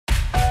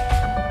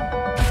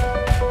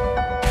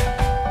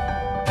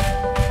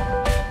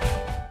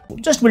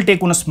Just we'll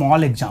take one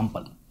small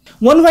example.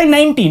 1 by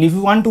 19, if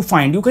you want to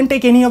find, you can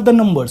take any of the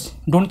numbers.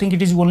 Don't think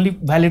it is only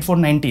valid for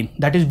 19.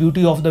 That is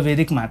beauty of the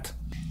Vedic math.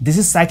 This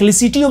is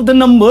cyclicity of the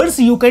numbers.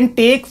 You can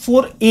take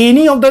for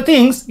any of the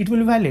things, it will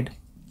be valid.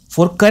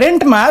 For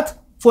current math,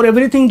 for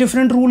everything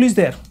different rule is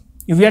there.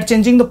 If we are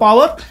changing the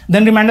power,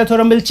 then remainder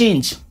theorem will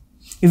change.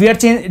 If we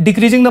are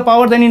decreasing the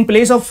power, then in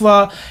place of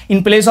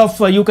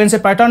you can say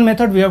pattern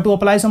method, we have to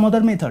apply some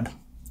other method.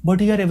 But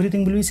here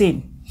everything will be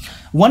same.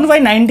 1 by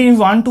 19 we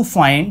want to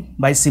find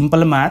by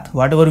simple math,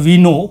 whatever we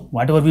know,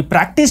 whatever we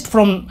practiced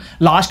from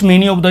last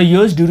many of the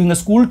years during the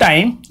school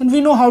time, and we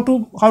know how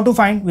to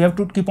find. We have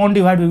to keep on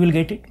divide, we will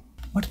get it.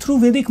 But through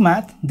Vedic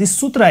math, this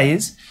sutra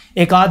is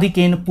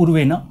ekadikena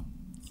purvena.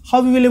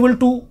 How we will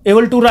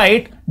able to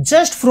write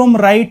just from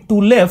right to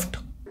left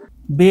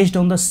based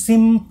on the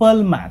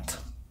simple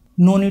math.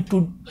 No need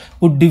to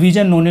put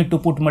division, no need to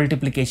put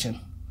multiplication.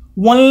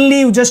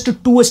 Only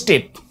just 2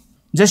 steps.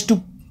 Just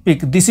to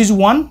pick, this is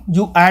 1,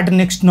 you add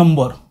next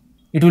number,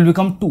 it will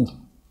become 2.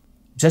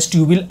 Just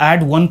you will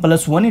add 1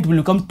 plus 1, it will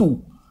become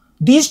 2.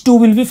 These 2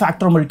 will be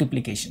factor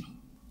multiplication.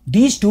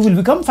 These 2 will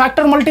become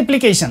factor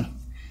multiplication.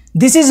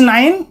 This is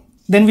 9,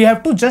 then we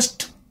have to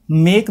just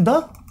make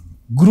the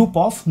group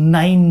of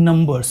 9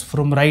 numbers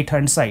from right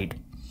hand side.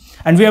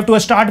 And we have to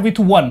start with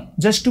 1,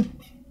 just to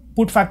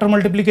put factor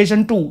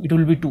multiplication 2, it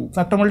will be 2.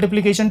 Factor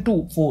multiplication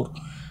 2, 4.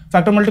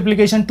 Factor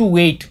multiplication 2,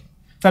 8.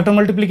 Factor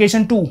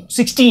multiplication 2,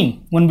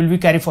 16, 1 will be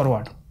carry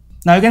forward.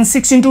 Now you can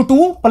 6 into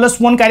 2 plus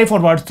 1 carry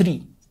forward,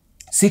 3.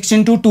 6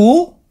 into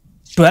 2,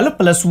 12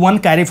 plus 1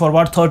 carry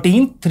forward,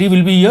 13, 3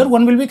 will be here,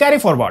 1 will be carry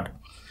forward.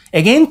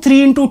 Again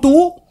 3 into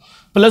 2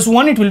 plus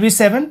 1, it will be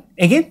 7.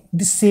 Again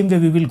this same way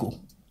we will go.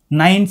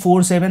 9,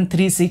 4, 7,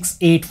 3, 6,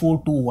 8,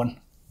 4, 2, 1.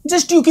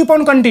 Just you keep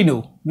on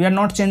continue. We are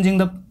not changing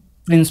the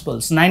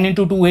principles. 9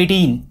 into 2,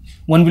 18,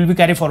 1 will be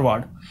carry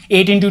forward.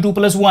 8 into 2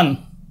 plus 1,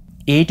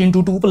 8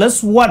 into 2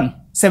 plus 1.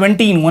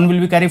 17, 1 will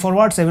be carry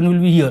forward, 7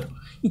 will be here.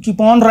 You keep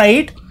on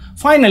write,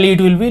 finally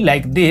it will be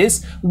like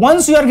this.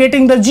 Once you are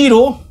getting the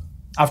 0,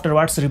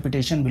 afterwards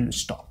repetition will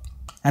stop.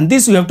 And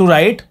this you have to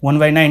write 1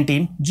 by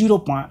 19, 0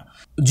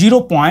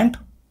 point,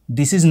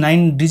 this is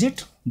 9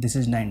 digit, this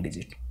is 9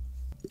 digit.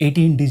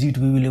 18 digit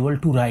we will able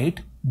to write,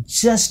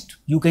 just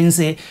you can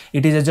say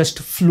it is a just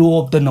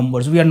flow of the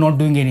numbers. We are not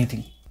doing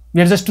anything.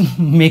 We are just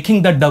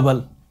making the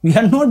double. We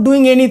are not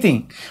doing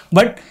anything.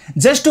 But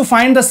just to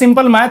find the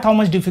simple math, how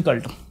much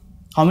difficult?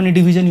 How many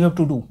division you have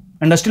to do?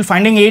 And still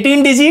finding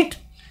 18 digit,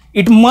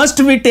 it must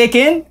be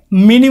taken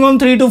minimum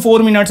 3 to 4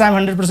 minutes. I am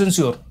 100%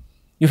 sure.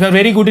 If you are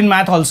very good in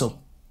math also.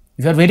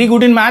 If you are very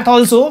good in math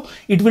also,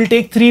 it will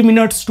take 3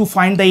 minutes to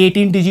find the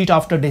 18 digit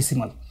after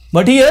decimal.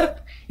 But here,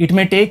 it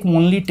may take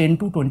only 10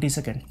 to 20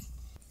 seconds.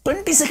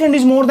 20 seconds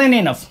is more than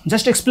enough.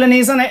 Just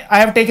explanation, I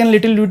have taken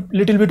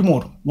little bit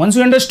more. Once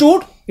you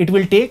understood, it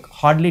will take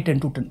hardly 10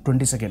 to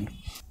 20 seconds.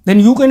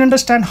 Then you can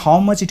understand how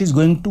much it is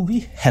going to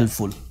be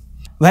helpful.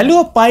 Value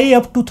of pi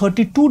up to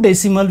 32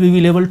 decimal, we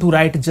will able to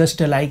write just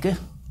like a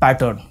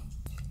pattern.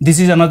 This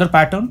is another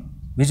pattern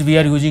which we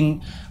are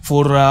using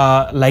for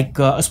like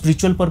a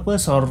spiritual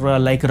purpose or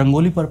like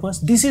Rangoli purpose.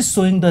 This is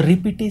showing the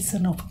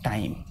repetition of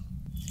time.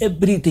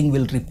 Everything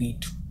will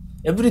repeat.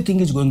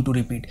 Everything is going to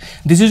repeat.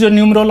 This is your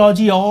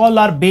numerology. All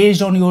are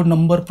based on your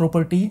number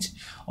properties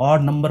or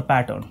number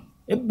pattern.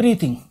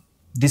 Everything.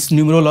 This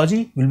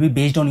numerology will be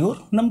based on your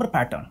number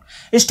pattern.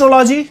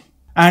 Astrology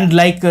and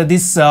like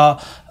this,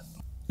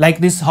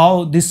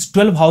 how this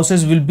 12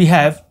 houses will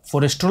behave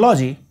for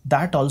astrology,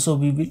 that also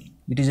we will.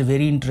 It is a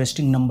very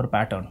interesting number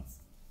pattern.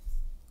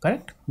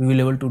 Correct? We will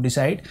able to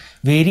decide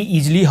very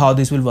easily how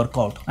this will work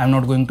out. I am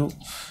not going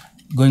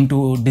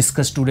to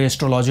discuss today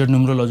astrology or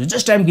numerology.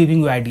 Just I am giving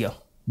you idea,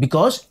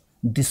 because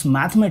this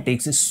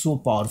mathematics is so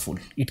powerful.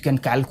 It can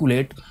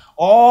calculate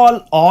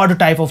all odd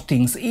type of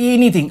things,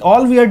 anything.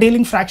 All we are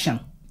dealing fraction,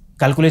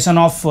 calculation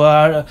of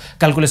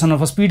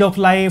a speed of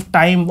life,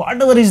 time,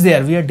 whatever is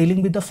there, we are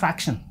dealing with the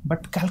fraction.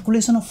 But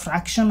calculation of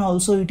fraction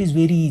also, it is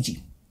very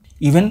easy.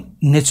 Even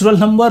natural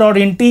number or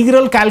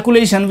integral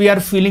calculation, we are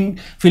feeling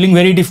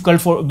very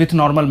difficult with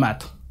normal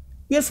math.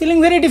 We are feeling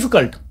very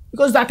difficult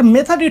because that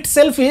method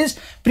itself is,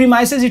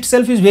 premises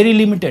itself is very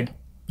limited.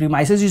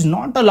 Premises is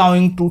not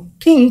allowing to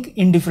think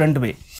in different way.